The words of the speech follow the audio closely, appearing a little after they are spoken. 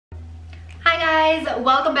guys,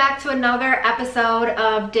 welcome back to another episode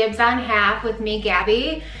of Dibs on Half with me,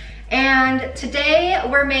 Gabby. And today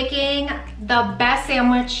we're making the best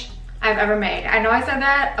sandwich I've ever made. I know I said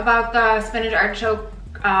that about the spinach artichoke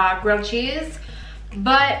grilled cheese,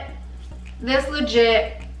 but this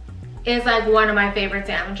legit is like one of my favorite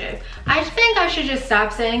sandwiches. I think I should just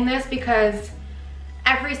stop saying this because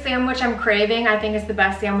every sandwich I'm craving I think is the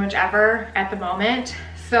best sandwich ever at the moment.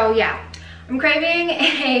 So yeah, I'm craving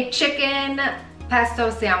a chicken pesto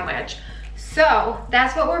sandwich. So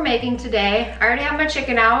that's what we're making today. I already have my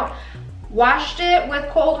chicken out, washed it with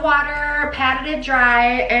cold water, patted it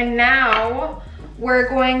dry, and now we're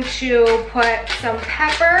going to put some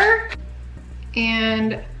pepper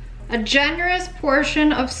and a generous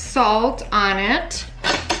portion of salt on it.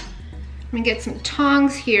 I'm gonna get some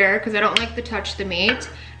tongs here because I don't like to touch the meat.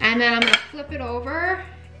 And then I'm gonna flip it over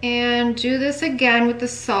and do this again with the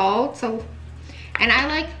salt. And I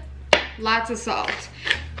like lots of salt.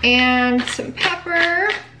 And some pepper.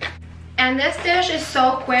 And this dish is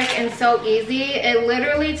so quick and so easy. It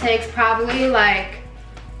literally takes probably like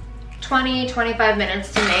 20-25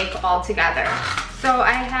 minutes to make all together. So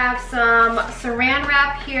I have some saran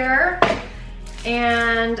wrap here,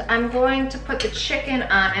 and I'm going to put the chicken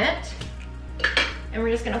on it. And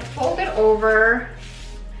we're just gonna fold it over.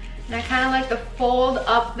 And I kind of like to fold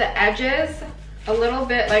up the edges a little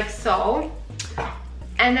bit like so.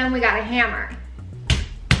 And then we got a hammer.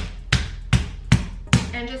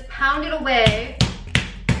 And just pound it away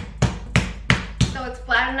so it's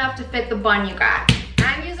flat enough to fit the bun you got.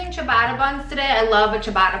 I'm using ciabatta buns today. I love a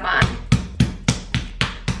ciabatta bun.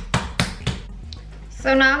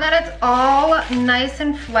 So now that it's all nice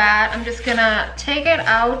and flat, I'm just gonna take it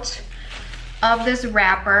out of this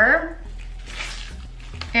wrapper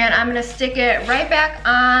and I'm gonna stick it right back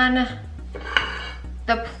on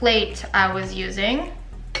the plate I was using.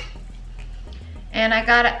 And I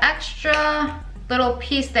got an extra little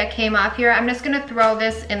piece that came off here. I'm just gonna throw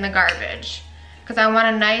this in the garbage because I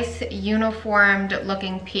want a nice uniformed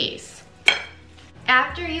looking piece.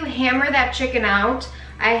 After you hammer that chicken out,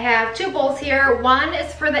 I have two bowls here. One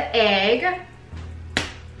is for the egg.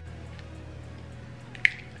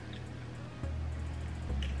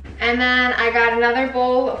 And then I got another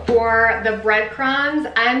bowl for the breadcrumbs.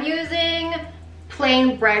 I'm using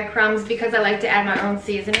plain breadcrumbs because I like to add my own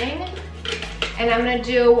seasoning. And I'm gonna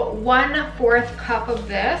do 1/4 cup of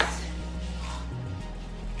this.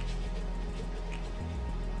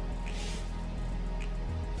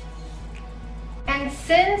 And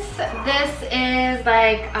since this is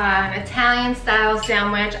like an Italian style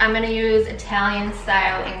sandwich, I'm gonna use Italian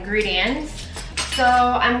style ingredients. So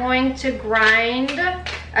I'm going to grind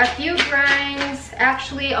a few grinds,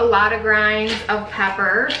 actually a lot of grinds of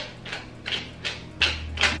pepper.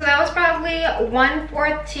 So that was probably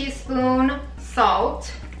 1/4 teaspoon salt.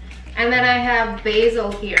 And then I have basil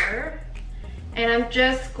here. And I'm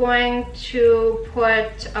just going to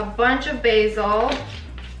put a bunch of basil.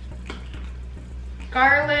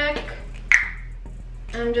 Garlic,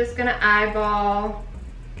 I'm just gonna eyeball.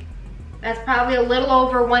 That's probably a little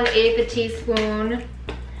over 1/8 a teaspoon.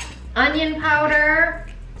 Onion powder,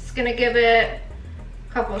 just gonna give it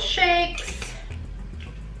a couple shakes.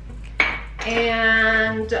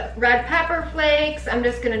 And red pepper flakes, I'm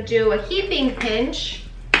just gonna do a heaping pinch.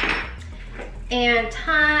 And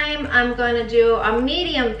thyme, I'm gonna do a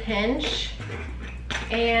medium pinch.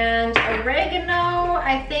 And oregano,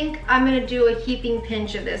 I think I'm gonna do a heaping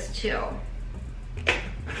pinch of this too.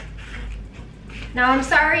 Now I'm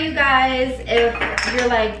sorry you guys if you're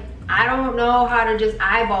like, I don't know how to just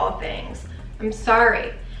eyeball things. I'm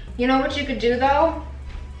sorry. You know what you could do though?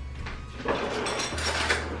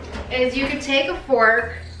 Is you could take a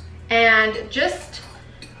fork and just,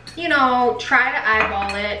 you know, try to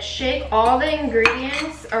eyeball it, shake all the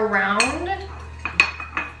ingredients around,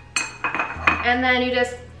 and then you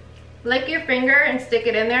just lick your finger and stick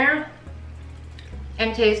it in there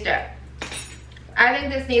and taste it. I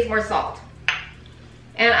think this needs more salt.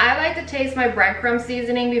 And I like to taste my breadcrumb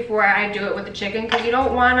seasoning before I do it with the chicken because you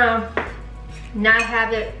don't want to not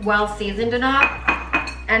have it well seasoned enough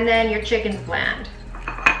and then your chicken's bland.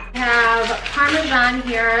 I have Parmesan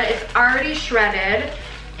here. It's already shredded.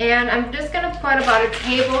 And I'm just going to put about a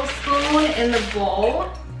tablespoon in the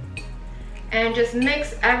bowl. And just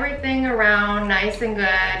mix everything around nice and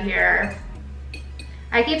good here.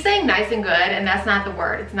 I keep saying nice and good, and that's not the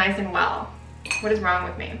word. It's nice and well. What is wrong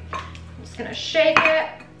with me? I'm just gonna shake it.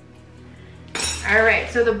 All right,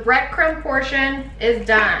 so the breadcrumb portion is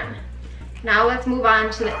done. Now let's move on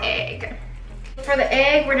to the egg. For the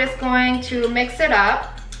egg, we're just going to mix it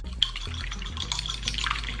up.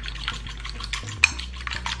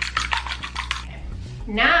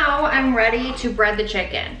 Now I'm ready to bread the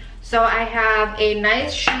chicken. So I have a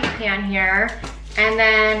nice sheet pan here, and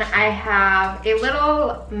then I have a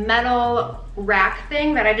little metal rack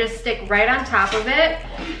thing that I just stick right on top of it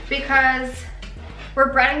because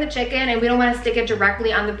we're breading the chicken and we don't want to stick it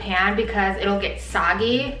directly on the pan because it'll get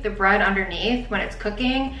soggy, the bread underneath, when it's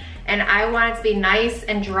cooking. And I want it to be nice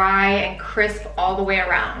and dry and crisp all the way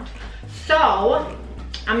around. So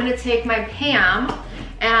I'm gonna take my Pam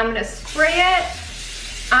and I'm gonna spray it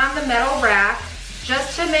on the metal rack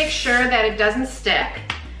just to make sure that it doesn't stick.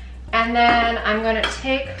 And then I'm gonna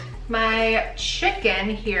take my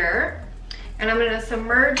chicken here and I'm gonna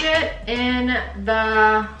submerge it in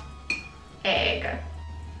the egg.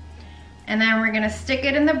 And then we're gonna stick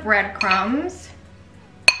it in the breadcrumbs.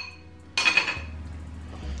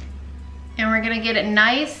 And we're gonna get it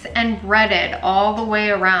nice and breaded all the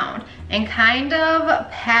way around and kind of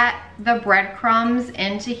pat the breadcrumbs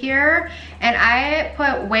into here. And I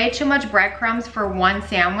put way too much breadcrumbs for one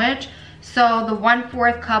sandwich. So the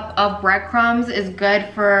 1/4 cup of breadcrumbs is good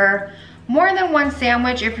for more than one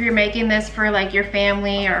sandwich if you're making this for like your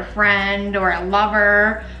family or a friend or a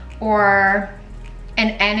lover or an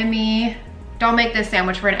enemy. Don't make this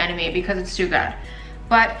sandwich for an enemy because it's too good.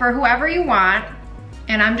 But for whoever you want,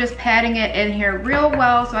 and I'm just patting it in here real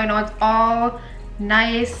well so I know it's all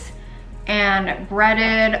nice and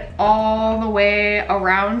breaded all the way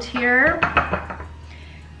around here.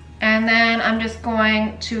 And then I'm just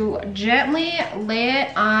going to gently lay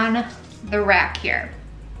it on the rack here.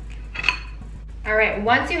 All right,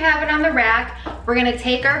 once you have it on the rack, we're gonna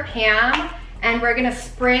take our pan and we're gonna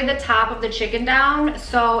spray the top of the chicken down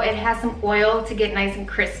so it has some oil to get nice and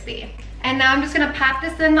crispy. And now I'm just gonna pop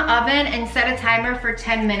this in the oven and set a timer for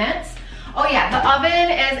 10 minutes. Oh yeah, the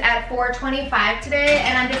oven is at 425 today,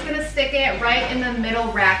 and I'm just gonna stick it right in the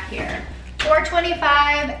middle rack here.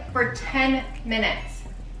 425 for 10 minutes.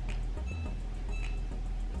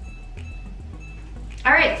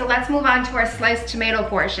 All right, so let's move on to our sliced tomato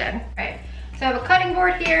portion. All right, so I have a cutting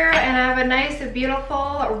board here, and I have a nice,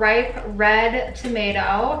 beautiful, ripe red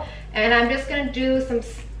tomato, and I'm just gonna do some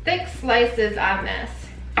thick slices on this.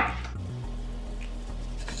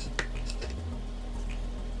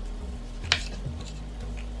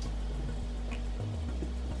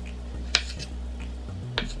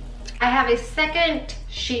 I have a second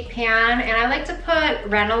sheet pan and I like to put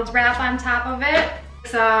Reynolds wrap on top of it,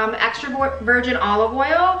 some extra virgin olive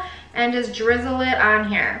oil, and just drizzle it on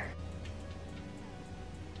here.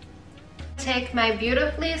 Take my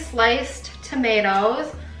beautifully sliced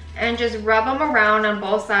tomatoes and just rub them around on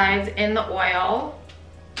both sides in the oil.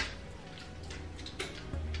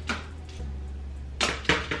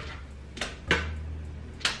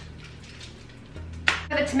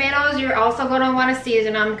 For the tomatoes, you're also going to want to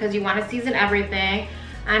season them because you want to season everything.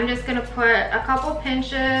 I'm just going to put a couple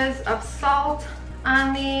pinches of salt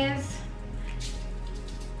on these.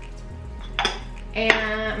 And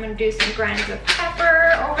I'm going to do some grinds of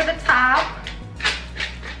pepper over the top.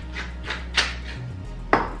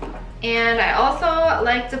 And I also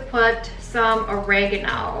like to put some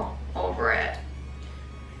oregano over it.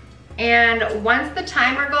 And once the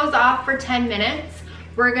timer goes off for 10 minutes,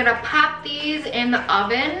 we're gonna pop these in the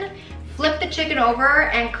oven, flip the chicken over,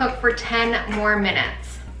 and cook for 10 more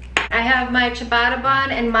minutes. I have my ciabatta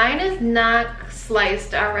bun, and mine is not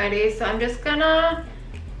sliced already, so I'm just gonna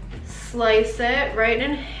slice it right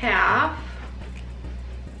in half.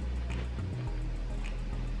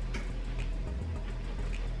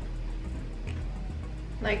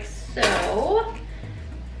 Like so.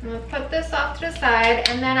 I'm gonna put this off to the side,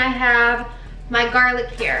 and then I have my garlic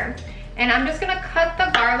here. And I'm just gonna cut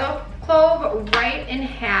the garlic clove right in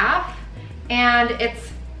half, and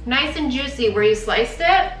it's nice and juicy where you sliced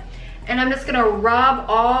it. And I'm just gonna rub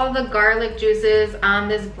all the garlic juices on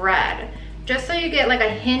this bread, just so you get like a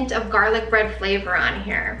hint of garlic bread flavor on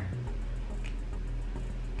here.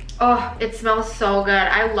 Oh, it smells so good.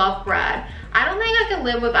 I love bread. I don't think I can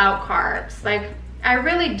live without carbs. Like, I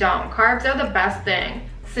really don't. Carbs are the best thing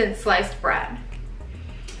since sliced bread.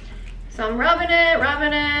 So I'm rubbing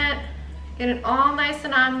it, get it all nice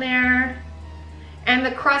and on there. And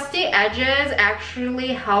the crusty edges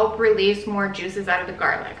actually help release more juices out of the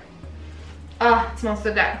garlic. Oh, it smells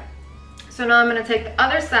so good. So now I'm gonna take the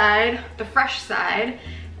other side, the fresh side,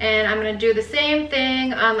 and I'm gonna do the same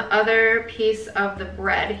thing on the other piece of the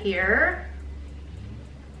bread here.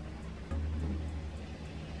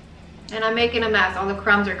 And I'm making a mess, all the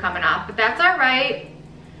crumbs are coming off, but that's all right.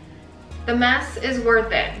 The mess is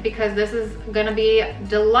worth it because this is gonna be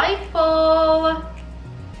delightful. Oh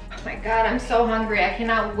my God, I'm so hungry, I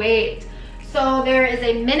cannot wait. So there is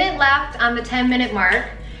a minute left on the 10-minute mark,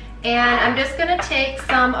 And I'm just gonna take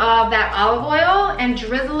some of that olive oil and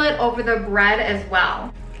drizzle it over the bread as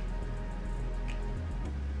well.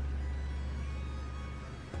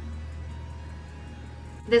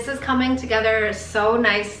 This is coming together so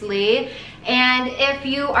nicely. And if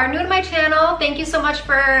you are new to my channel, thank you so much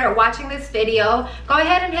for watching this video. Go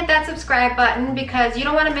ahead and hit that subscribe button because you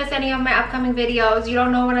don't want to miss any of my upcoming videos. You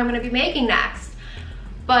don't know what I'm going to be making next.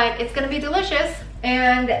 But it's going to be delicious,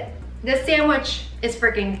 and this sandwich is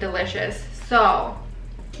freaking delicious. So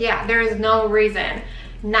yeah, there is no reason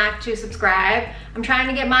not to subscribe. I'm trying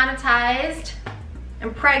to get monetized.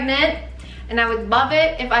 I'm pregnant, and I would love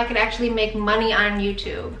it if I could actually make money on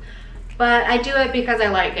YouTube. But I do it because I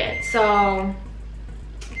like it, so,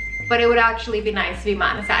 but it would actually be nice to be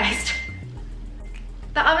monetized.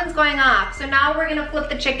 The oven's going off, so now we're gonna flip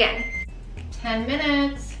the chicken. 10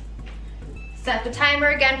 minutes. Set the timer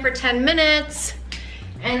again for 10 minutes.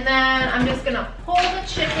 And then I'm just gonna pull the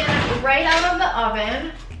chicken right out of the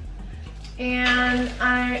oven. And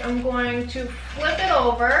I am going to flip it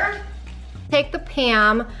over. Take the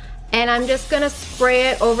Pam, and I'm just gonna spray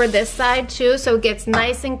it over this side too so it gets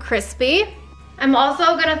nice and crispy. I'm also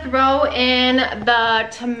gonna throw in the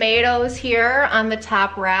tomatoes here on the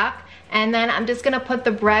top rack, and then I'm just gonna put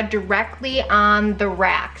the bread directly on the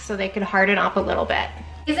rack so they can harden up a little bit.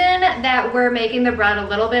 The reason that we're making the bread a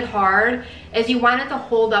little bit hard is you want it to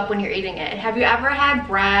hold up when you're eating it. Have you ever had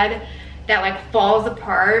bread that like falls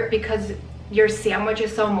apart because your sandwich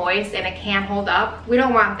is so moist and it can't hold up? We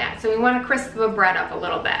don't want that. So we want to crisp the bread up a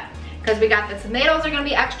little bit, because we got the tomatoes are gonna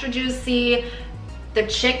be extra juicy, the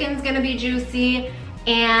chicken's gonna be juicy,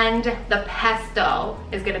 and the pesto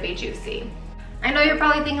is gonna be juicy. I know you're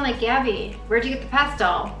probably thinking like, Gabby, where'd you get the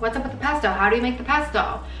pesto? What's up with the pesto? How do you make the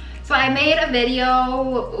pesto? So I made a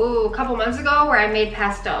video a couple months ago where I made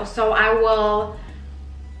pesto. So I will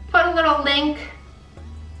put a little link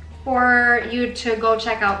for you to go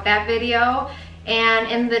check out that video. And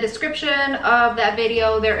in the description of that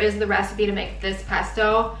video, there is the recipe to make this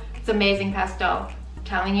pesto. It's amazing pesto. I'm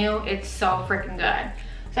telling you, it's so freaking good.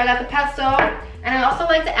 So I got the pesto, and I also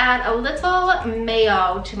like to add a little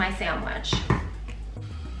mayo to my sandwich.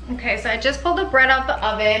 Okay, so I just pulled the bread out the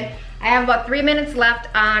oven. I have about 3 minutes left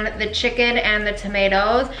on the chicken and the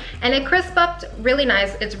tomatoes, and it crisped up really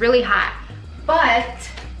nice. It's really hot, but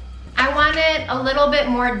I want it a little bit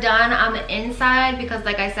more done on the inside because,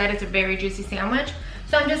 like I said, it's a very juicy sandwich.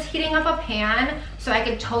 So I'm just heating up a pan so I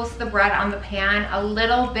can toast the bread on the pan a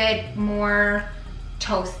little bit more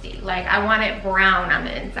toasty. Like, I want it brown on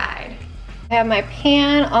the inside. I have my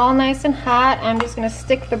pan all nice and hot. I'm just gonna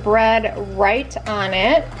stick the bread right on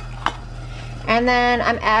it. And then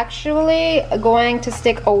I'm actually going to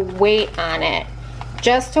stick a weight on it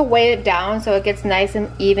just to weigh it down so it gets nice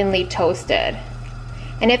and evenly toasted.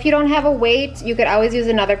 And if you don't have a weight, you could always use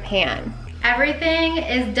another pan. Everything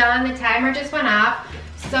is done, the timer just went off.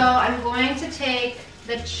 So I'm going to take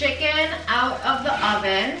the chicken out of the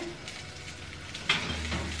oven.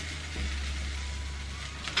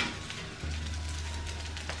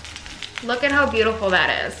 Look at how beautiful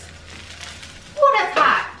that is. Oh, that's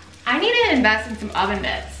hot. I need to invest in some oven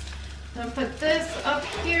mitts. I'm gonna put this up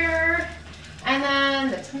here. And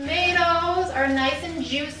then the tomatoes are nice and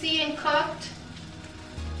juicy and cooked.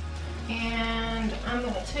 And I'm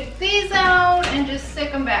gonna take these out and just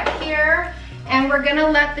stick them back here. And we're gonna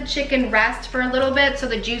let the chicken rest for a little bit so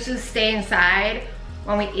the juices stay inside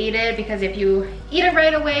when we eat it, because if you eat it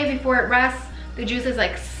right away before it rests, the juices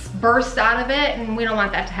like burst out of it, and we don't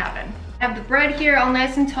want that to happen. I have the bread here all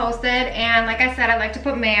nice and toasted, and like I said, I like to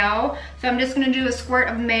put mayo, so I'm just gonna do a squirt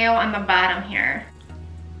of mayo on the bottom here.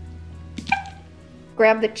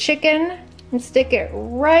 Grab the chicken and stick it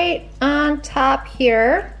right on top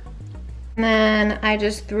here. And then I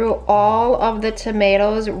just threw all of the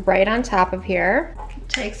tomatoes right on top of here.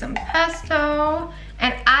 Take some pesto,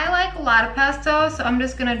 and I like a lot of pesto, so I'm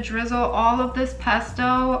just gonna drizzle all of this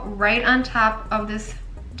pesto right on top of this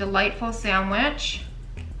delightful sandwich.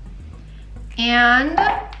 And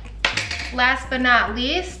last but not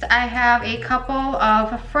least, I have a couple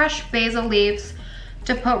of fresh basil leaves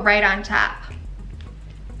to put right on top.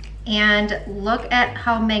 And look at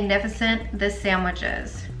how magnificent this sandwich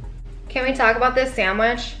is. Can we talk about this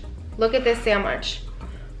sandwich? Look at this sandwich.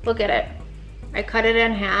 Look at it. I cut it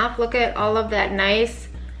in half. Look at all of that nice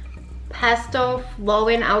pesto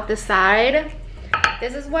flowing out the side.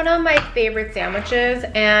 This is one of my favorite sandwiches,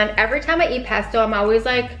 and every time I eat pesto, I'm always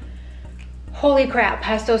like, holy crap,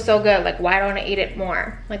 pesto's so good. Like, why don't I eat it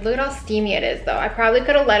more? Like, look at how steamy it is though. I probably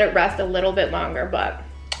could have let it rest a little bit longer, but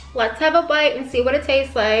let's have a bite and see what it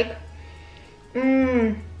tastes like.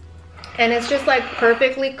 And it's just like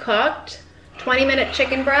perfectly cooked, 20-minute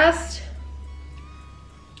chicken breast.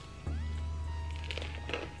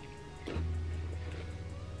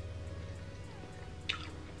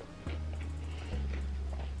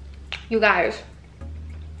 You guys,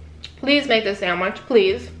 please make this sandwich,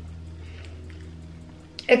 please.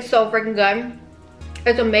 It's so freaking good.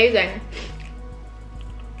 It's amazing.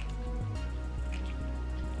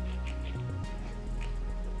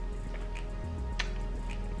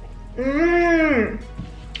 Mmm.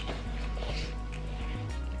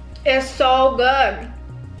 It's so good.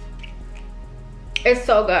 It's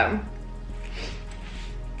so good.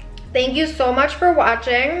 Thank you so much for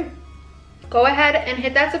watching. Go ahead and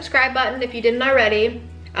hit that subscribe button if you didn't already.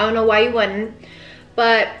 I don't know why you wouldn't.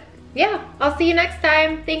 But yeah, I'll see you next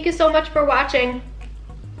time. Thank you so much for watching.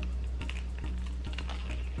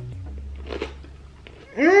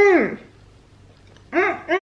 Mmm.